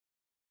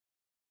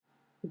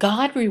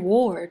God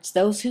rewards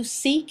those who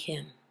seek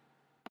Him.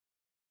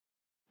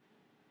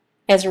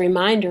 As a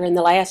reminder, in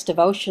the last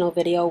devotional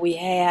video we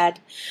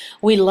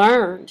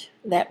learned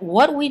that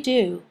what we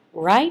do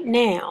right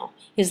now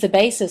is the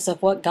basis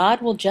of what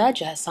God will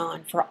judge us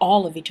on for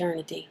all of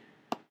eternity.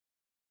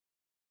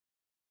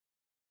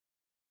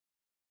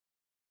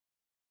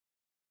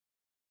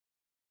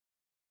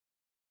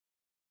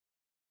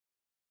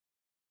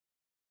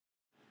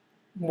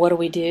 What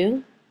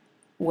do?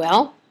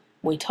 Well,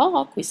 we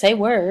talk, we say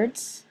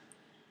words.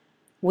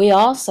 We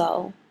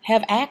also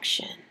have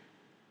action,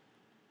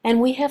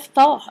 and we have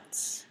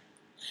thoughts.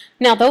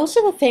 Now, those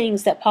are the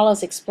things that Paul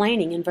is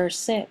explaining in verse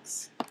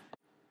 6.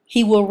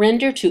 He will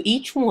render to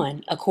each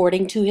one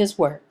according to his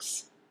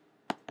works.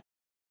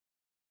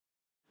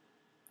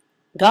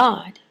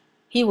 God,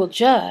 He will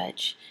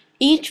judge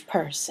each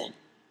person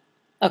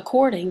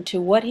according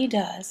to what he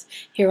does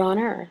here on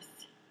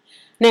earth.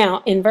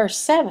 Now, in verse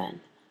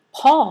 7,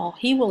 Paul,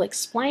 he will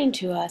explain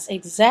to us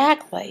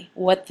exactly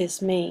what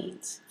this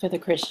means for the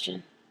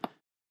Christian.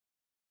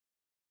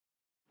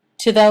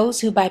 To those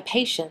who by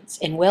patience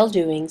and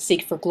well-doing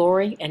seek for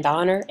glory and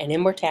honor and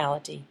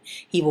immortality,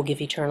 He will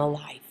give eternal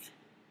life.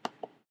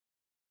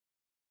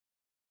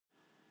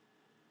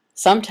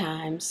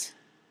 Sometimes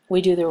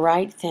we do the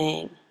right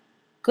thing,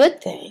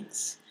 good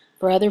things,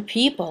 for other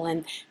people,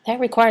 and that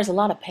requires a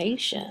lot of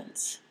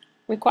patience.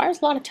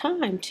 Requires a lot of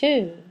time,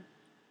 too.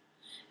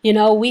 You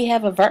know, we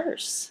have a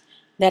verse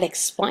that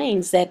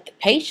explains that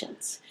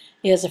patience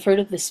is a fruit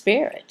of the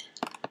Spirit.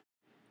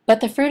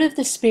 But the fruit of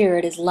the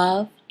Spirit is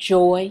love,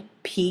 joy,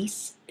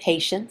 peace,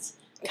 patience,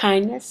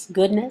 kindness,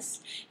 goodness,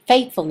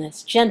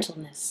 faithfulness,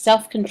 gentleness,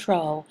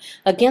 self-control.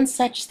 Against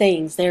such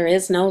things there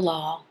is no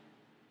law.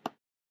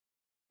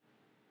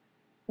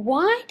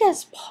 Why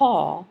does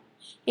Paul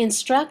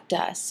instruct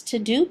us to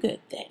do good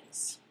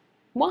things?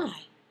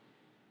 Why?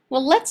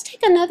 Well, let's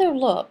take another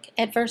look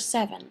at verse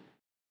 7.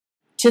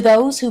 To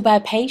those who by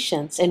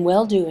patience and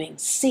well-doing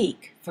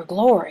seek for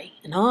glory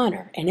and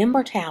honor and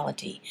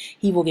immortality,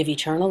 He will give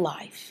eternal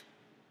life.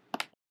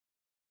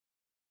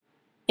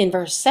 In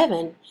verse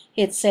 7,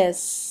 it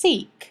says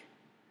seek.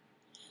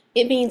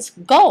 It means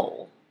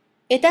goal.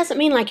 It doesn't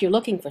mean like you're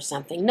looking for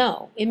something.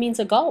 No, it means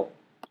a goal.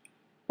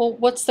 Well,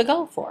 what's the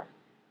goal for?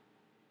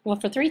 Well,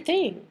 for three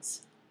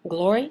things: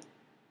 glory,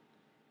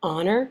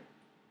 honor,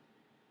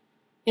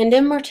 and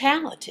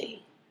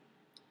immortality.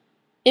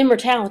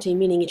 Immortality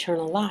meaning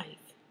eternal life.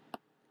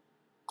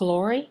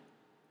 Glory,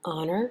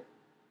 honor,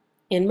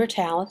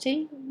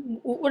 immortality.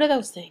 What are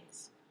those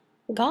things?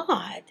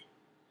 God.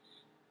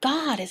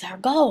 God is our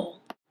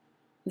goal.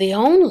 The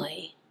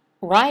only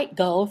right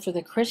goal for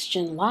the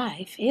Christian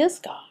life is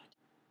God.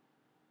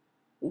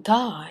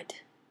 God,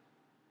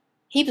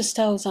 He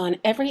bestows on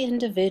every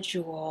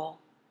individual,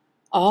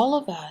 all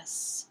of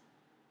us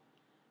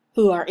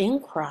who are in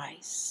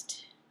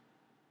Christ,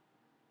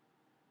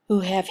 who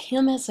have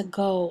Him as a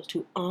goal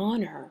to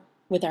honor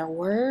with our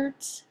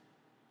words,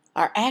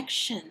 our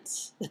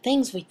actions, the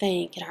things we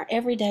think in our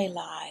everyday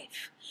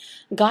life.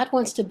 God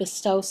wants to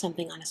bestow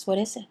something on us. What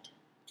is it?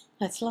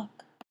 Let's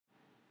look.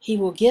 He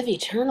will give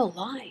eternal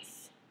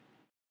life.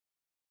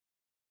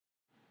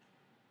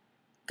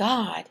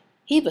 God,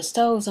 He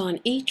bestows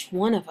on each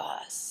one of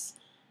us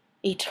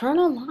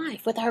eternal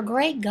life with our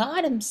great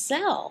God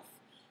Himself.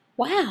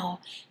 Wow,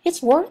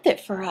 it's worth it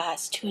for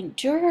us to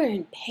endure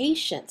in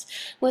patience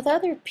with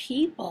other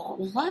people,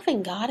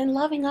 loving God and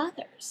loving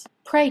others.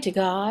 Pray to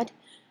God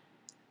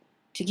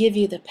to give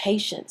you the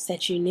patience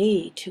that you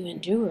need to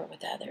endure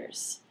with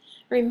others.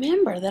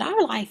 Remember that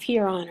our life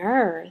here on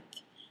earth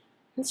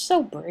is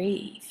so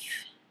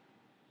brief.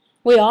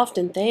 We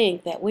often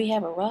think that we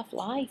have a rough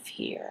life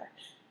here,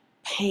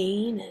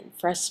 pain and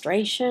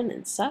frustration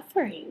and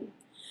suffering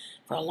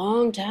for a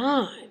long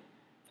time.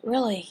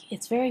 Really,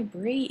 it's very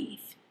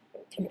brief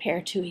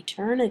compared to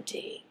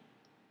eternity.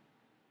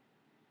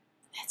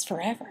 That's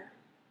forever.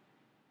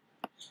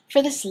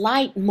 For this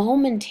light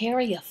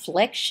momentary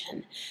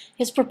affliction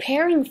is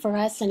preparing for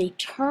us an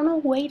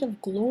eternal weight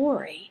of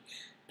glory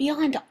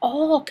beyond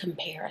all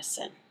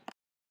comparison.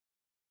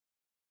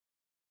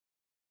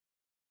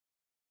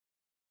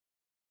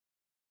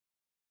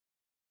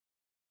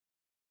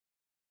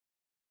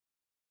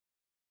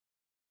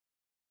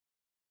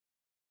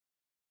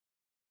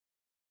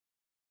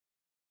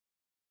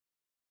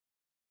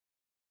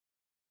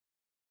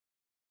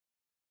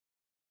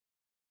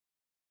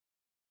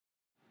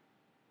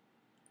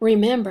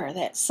 Remember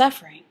that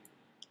suffering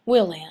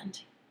will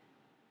end.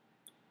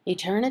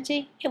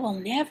 Eternity, it will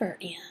never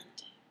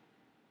end.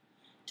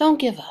 Don't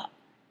give up.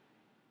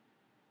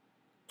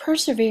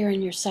 Persevere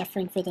in your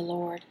suffering for the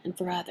Lord and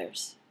for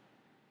others.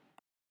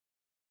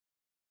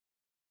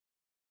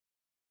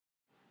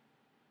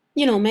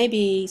 You know,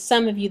 maybe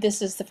some of you,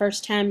 this is the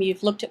first time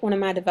you've looked at one of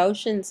my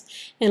devotions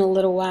in a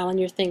little while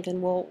and you're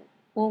thinking, well,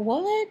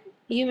 what?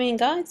 You mean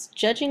God's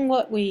judging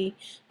what we're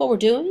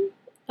doing?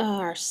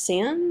 Our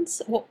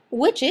sins? Well,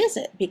 which is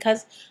it?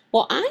 Because,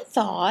 well, I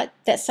thought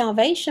that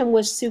salvation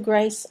was through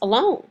grace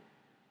alone.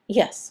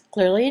 Yes,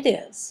 clearly it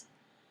is.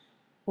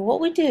 But what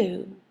we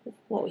do,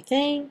 what we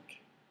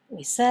think, what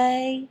we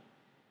say.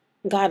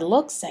 God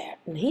looks at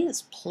and He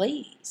is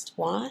pleased.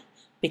 Why?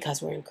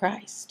 Because we're in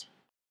Christ.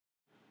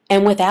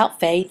 And without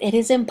faith it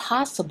is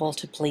impossible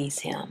to please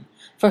Him.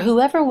 For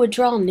whoever would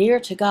draw near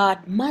to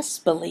God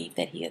must believe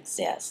that He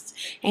exists,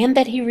 and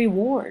that He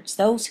rewards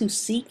those who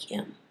seek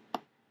Him.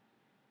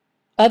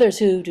 Others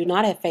who do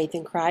not have faith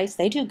in Christ,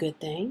 they do good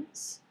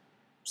things.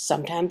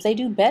 Sometimes they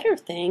do better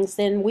things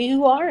than we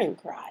who are in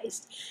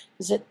Christ.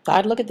 Does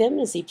God look at them?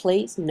 Is He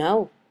pleased?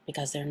 No,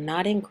 because they're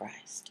not in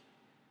Christ.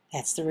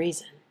 That's the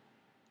reason.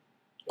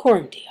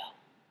 Coram Deo.